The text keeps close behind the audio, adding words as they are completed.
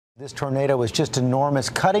This tornado was just enormous,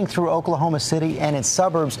 cutting through Oklahoma City and its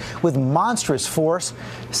suburbs with monstrous force.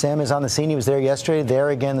 Sam is on the scene. He was there yesterday,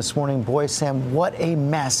 there again this morning. Boy, Sam, what a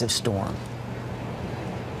massive storm.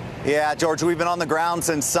 Yeah, George, we've been on the ground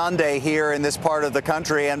since Sunday here in this part of the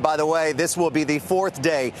country. And by the way, this will be the fourth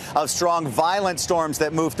day of strong, violent storms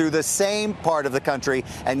that move through the same part of the country.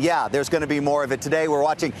 And yeah, there's going to be more of it today. We're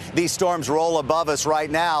watching these storms roll above us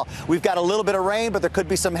right now. We've got a little bit of rain, but there could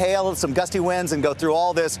be some hail, some gusty winds, and go through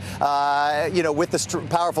all this, with the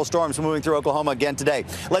powerful storms moving through Oklahoma again today.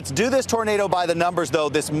 Let's do this tornado by the numbers, though.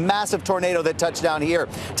 This massive tornado that touched down here,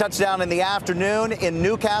 touched down in the afternoon in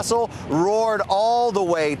Newcastle, roared all the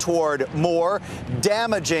way toward Moore,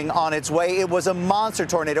 damaging on its way. It was a monster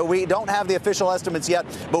tornado. We don't have the official estimates yet,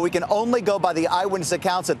 but we can only go by the eyewitness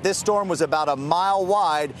accounts that this storm was about a mile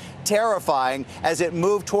wide, terrifying as it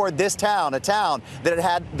moved toward this town, a town that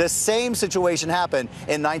had the same situation happen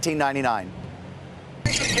in 1999.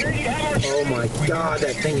 Oh my God,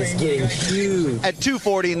 that thing is getting huge. At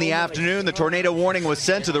 2:40 in the afternoon, the tornado warning was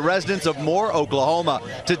sent to the residents of Moore, Oklahoma,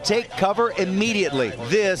 to take cover immediately.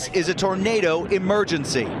 This is a tornado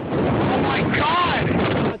emergency. Oh my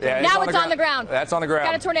God! Yeah, now it's on the ground. That's on the ground.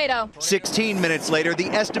 Got a tornado. 16 minutes later, the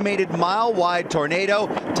estimated mile-wide tornado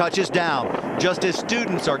touches down, just as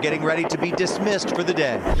students are getting ready to be dismissed for the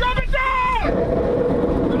day. Drop it down!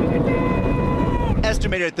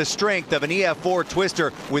 Estimated at the strength of an EF4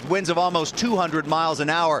 twister with winds of almost 200 miles an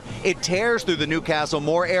hour, it tears through the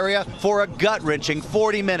Newcastle-Moore area for a gut-wrenching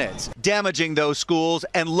 40 minutes, damaging those schools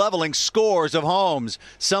and leveling scores of homes.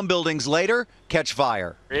 Some buildings later catch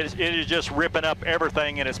fire. It is just ripping up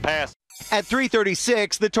everything in its path. At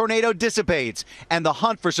 3:36, the tornado dissipates and the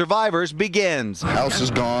hunt for survivors begins. House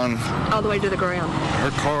is gone. All the way to the ground.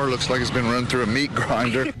 Her car looks like it's been run through a meat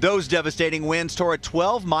grinder. Those devastating winds tore a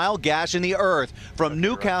 12-mile gash in the earth from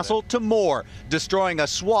Newcastle to Moore, destroying a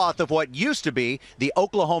swath of what used to be the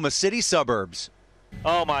Oklahoma City suburbs.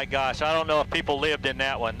 Oh my gosh, I don't know if people lived in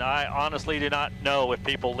that one. I honestly do not know if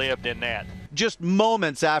people lived in that. Just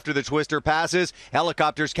moments after the twister passes,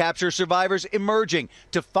 helicopters capture survivors emerging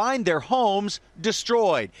to find their homes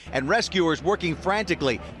destroyed, and rescuers working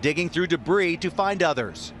frantically, digging through debris to find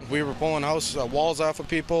others. We were pulling house walls off of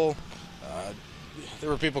people. There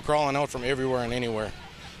were people crawling out from everywhere and anywhere.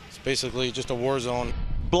 It's basically just a war zone.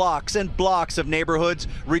 Blocks and blocks of neighborhoods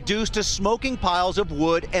reduced to smoking piles of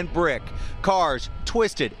wood and brick. Cars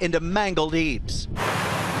twisted into mangled heaps.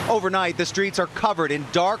 Overnight, the streets are covered in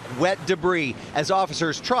dark, wet debris as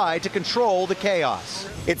officers try to control the chaos.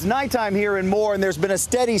 It's nighttime here in Moore, and there's been a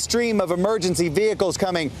steady stream of emergency vehicles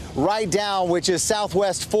coming right down, which is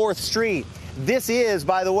Southwest 4th Street. This is,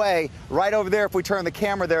 by the way, right over there, if we turn the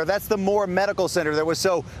camera there, that's the Moore Medical Center that was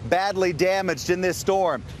so badly damaged in this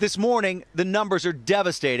storm. This morning, the numbers are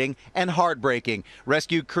devastating and heartbreaking.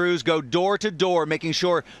 Rescue crews go door to door, making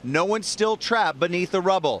sure no one's still trapped beneath the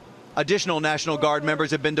rubble. Additional National Guard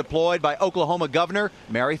members have been deployed by Oklahoma Governor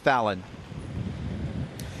Mary Fallin.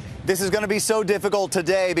 This is going to be so difficult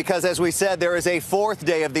today because, as we said, there is a fourth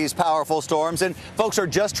day of these powerful storms, and folks are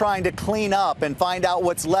just trying to clean up and find out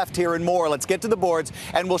what's left here and more. Let's get to the boards,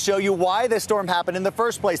 and we'll show you why this storm happened in the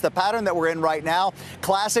first place. The pattern that we're in right now,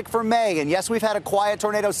 classic for May. And yes, we've had a quiet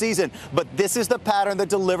tornado season, but this is the pattern that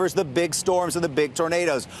delivers the big storms and the big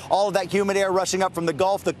tornadoes. All of that humid air rushing up from the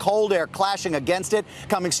Gulf, the cold air clashing against it,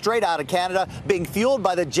 coming straight out of Canada, being fueled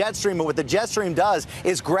by the jet stream. And what the jet stream does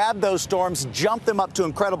is grab those storms, jump them up to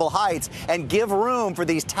incredible heights, and give room for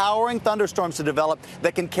these towering thunderstorms to develop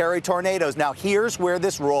that can carry tornadoes. Now, here's where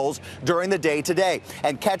this rolls during the day today.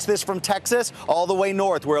 And catch this from Texas all the way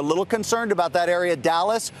north. We're a little concerned about that area.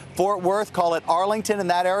 Dallas, Fort Worth, call it Arlington in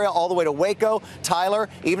that area, all the way to Waco, Tyler,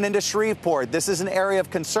 even into Shreveport. This is an area of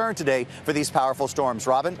concern today for these powerful storms.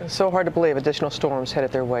 Robin? So hard to believe additional storms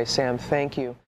headed their way. Sam, thank you.